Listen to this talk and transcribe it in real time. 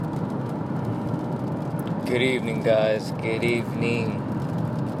Good evening, guys. Good evening.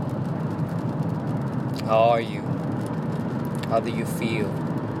 How are you? How do you feel?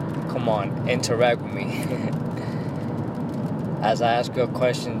 Come on, interact with me. As I ask you a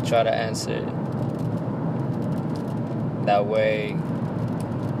question, try to answer it. That way,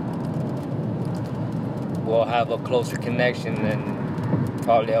 we'll have a closer connection and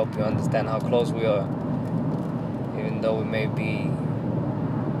probably help you understand how close we are. Even though we may be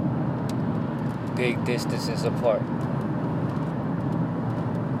big distances apart.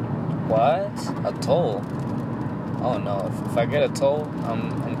 What? A toll? Oh no, if I get a toll,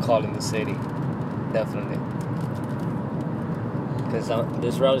 I'm calling the city. Definitely. Because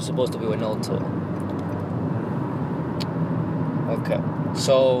this route is supposed to be with no toll. Okay.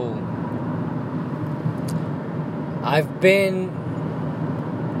 So, I've been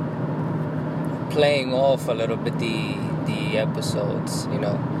playing off a little bit the episodes,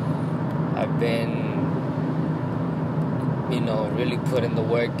 I've been, really putting the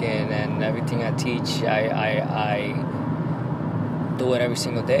work in, and everything I teach, I do it every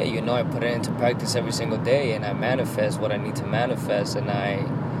single day. I put it into practice every single day, and I manifest what I need to manifest, and I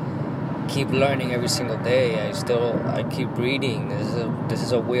keep learning every single day. I keep reading. This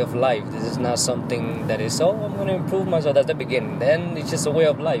is a way of life. This is not something that is, I'm going to improve myself. That's the beginning. Then it's just a way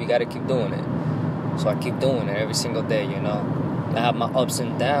of life. You got to keep doing it. So I keep doing it every single day, I have my ups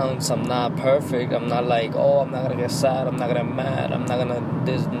and downs. I'm not perfect. I'm not like, I'm not going to get sad. I'm not going to get mad. I'm not going to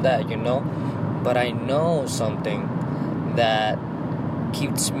this and that, But I know something that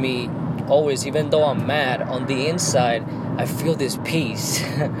keeps me always, even though I'm mad, on the inside, I feel this peace,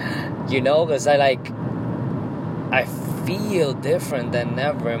 because I feel different than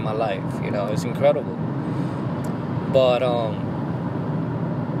ever in my life, It's incredible. But,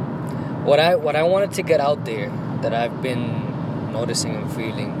 what I wanted to get out there that I've been noticing and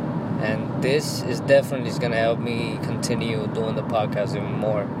feeling, and this is definitely going to help me continue doing the podcast even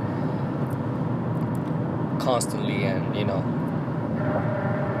more constantly, and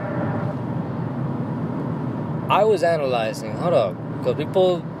I was analyzing, hold up, because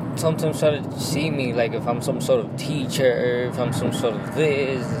people sometimes try to see me like if I'm some sort of teacher, if I'm some sort of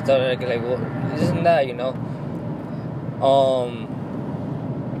this, like well, isn't that,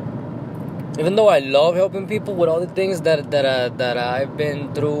 even though I love helping people with all the things that I've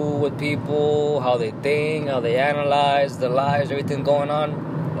been through with people, how they think, how they analyze their lives, everything going on.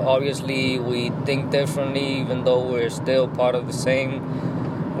 Obviously, we think differently, even though we're still part of the same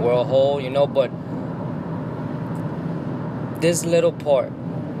world whole, But this little part,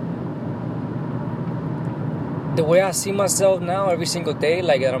 the way I see myself now every single day,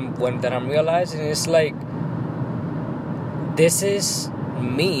 like that I'm realizing, it's like this is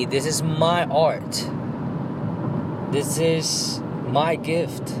me. This is my art. This is my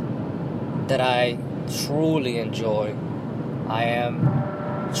gift that I truly enjoy. I am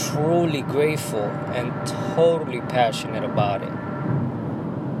truly grateful and totally passionate about it.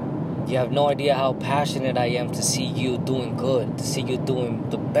 You have no idea how passionate I am to see you doing good, to see you doing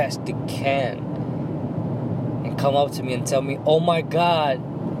the best you can, and come up to me and tell me, oh my God,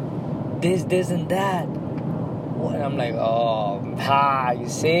 this and that. And I'm like, you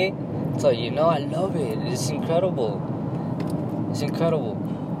see? So, I love it. It's incredible. It's incredible.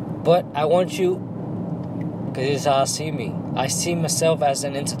 But I want you, because this is how I see me. I see myself as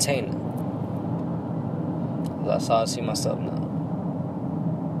an entertainer. That's how I see myself now.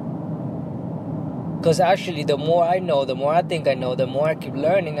 Because actually, the more I know, the more I think I know, the more I keep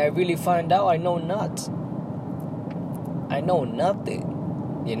learning, I really find out I know nothing.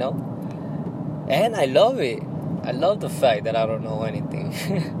 And I love it. I love the fact that I don't know anything.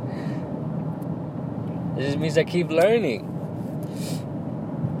 It just means I keep learning.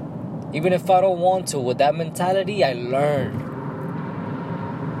 Even if I don't want to, with that mentality, I learn.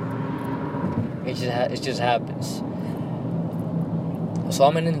 It just happens. So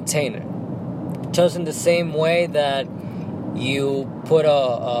I'm an entertainer. Just in the same way that you put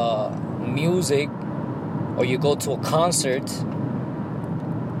a music, or you go to a concert,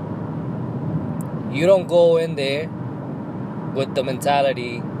 you don't go in there with the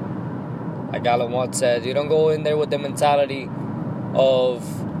mentality, like Alan Watts says, you don't go in there with the mentality of,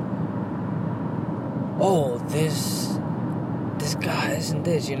 this guy isn't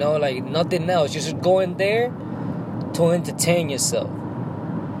this, like nothing else. You should go in there to entertain yourself,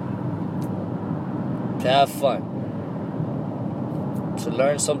 to have fun, to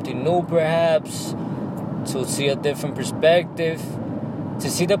learn something new perhaps, to see a different perspective, to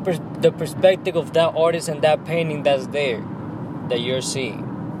see the perspective of that artist and that painting that's there, that you're seeing.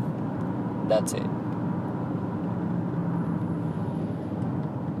 That's it.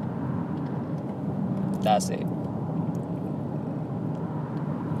 That's it.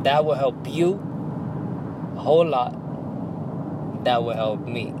 That will help you a whole lot. That will help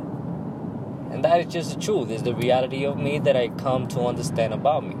me. And that is just the truth. It's the reality of me that I come to understand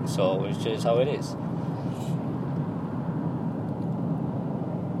about me. So it's just how it is.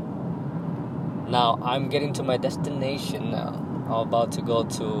 Now, I'm getting to my destination now. I'm about to go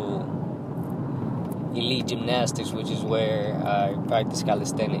to Elite Gymnastics, which is where I practice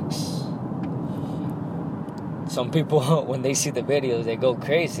calisthenics. Some people, when they see the videos, they go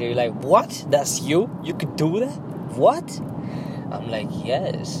crazy. They're like, what? That's you? You could do that? What? I'm like,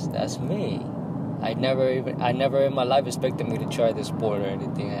 yes, that's me. I never in my life expected me to try this sport or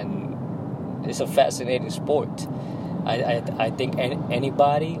anything. And it's a fascinating sport. I think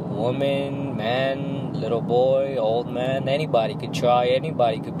anybody, woman, man, little boy, old man, anybody could try.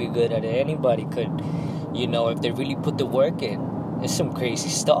 Anybody could be good at it. Anybody could, if they really put the work in. It's some crazy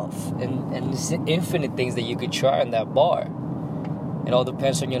stuff. And there's infinite things that you could try on that bar. It all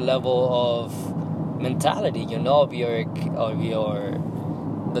depends on your level of mentality, of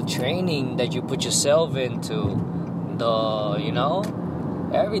the training that you put yourself into,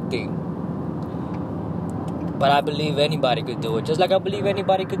 everything. But I believe anybody could do it. Just like I believe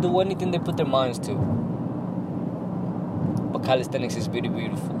anybody could do anything they put their minds to. But calisthenics is really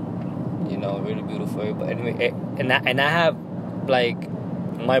beautiful. Really beautiful. But anyway, and I have,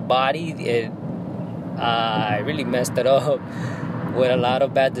 my body, I really messed it up with a lot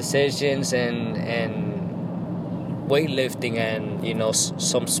of bad decisions and weightlifting and,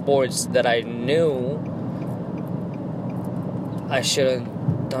 some sports that I knew I should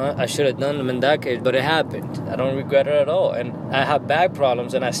have done them in that case, but it happened. I don't regret it at all. And I have back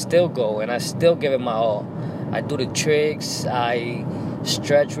problems, and I still go, and I still give it my all. I do the tricks. I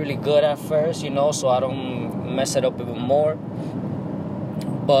stretch really good at first, so I don't mess it up even more.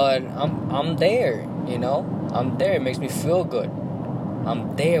 But I'm there, I'm there. It makes me feel good.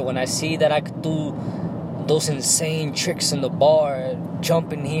 I'm there when I see that I could do those insane tricks in the bar,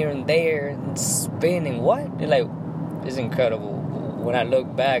 jumping here and there, and spinning. What? It's incredible. When I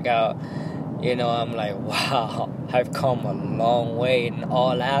look back out, I'm like, wow, I've come a long way in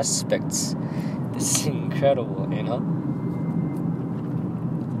all aspects. This is incredible,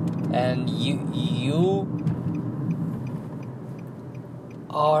 And you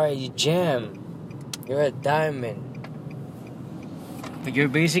are a gem. You're a diamond. But you're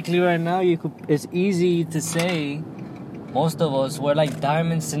basically right now, it's easy to say, most of us, we're like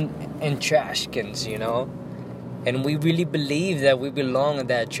diamonds in trash cans, And we really believe that we belong in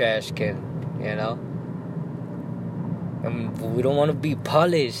that trash can, And we don't want to be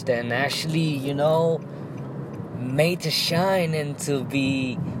polished and actually, made to shine and to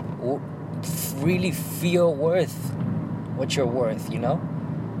be really feel what you're worth,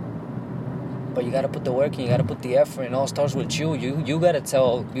 But you got to put the work in, you got to put the effort, and it all starts with you. You got to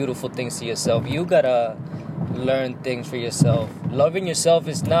tell beautiful things to yourself. You got to learn things for yourself. Loving yourself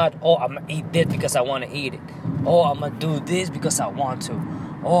is not, I'm going to eat this because I want to eat it. I'm going to do this because I want to.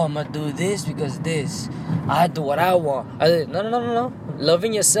 I'm going to do this because this. I do what I want. No.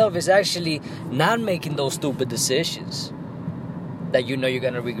 Loving yourself is actually not making those stupid decisions that you're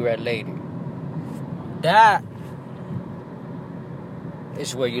going to regret later. That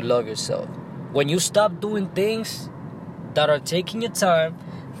is where you love yourself. When you stop doing things that are taking your time,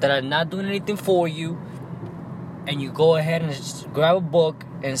 that are not doing anything for you, and you go ahead and just grab a book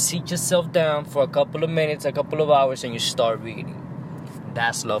and sit yourself down for a couple of minutes, a couple of hours, and you start reading.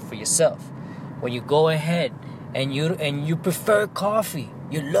 That's love for yourself. When you go ahead and you prefer coffee,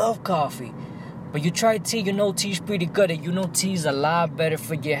 you love coffee, but you try tea, tea's pretty good, and tea's a lot better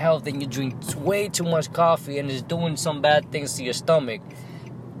for your health, and you drink way too much coffee and it's doing some bad things to your stomach.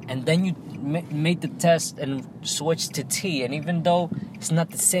 And then you make the test and switch to tea. And even though it's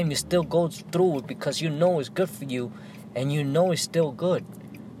not the same, you still go through it because it's good for you and it's still good.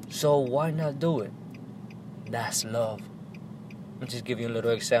 So why not do it? That's love. I'm just giving you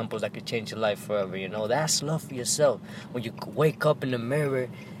little examples that could change your life forever, That's love for yourself. When you wake up in the mirror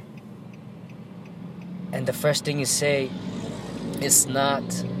and the first thing you say is not,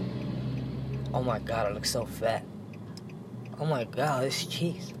 oh my God, I look so fat. Oh my God, this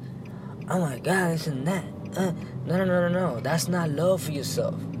cheese. Oh my God, this and that. No. That's not love for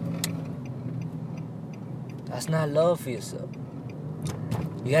yourself. That's not love for yourself.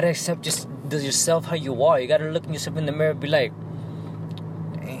 You gotta accept just yourself how you are. You gotta look at yourself in the mirror and be like,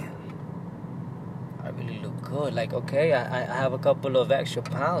 damn, I really look good. Okay, I have a couple of extra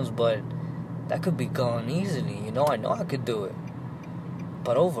pounds, but that could be gone easily. I know I could do it.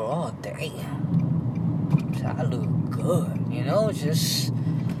 But overall, damn, I look good. Just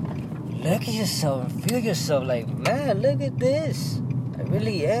look at yourself and feel yourself like, man, look at this. I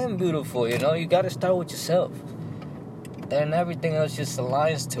really am beautiful, you know? You gotta start with yourself. Then everything else just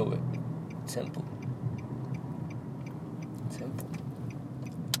aligns to it. Simple. Simple.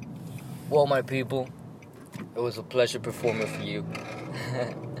 Well, my people, it was a pleasure performing for you.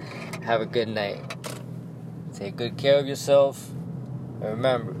 Have a good night. Take good care of yourself. And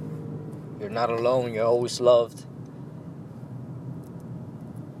remember, you're not alone. You're always loved.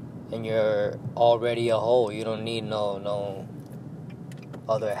 And you're already a whole. You don't need no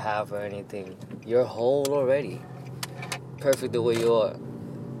other half or anything. You're whole already. Perfect the way you are.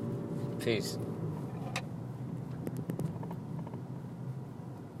 Peace.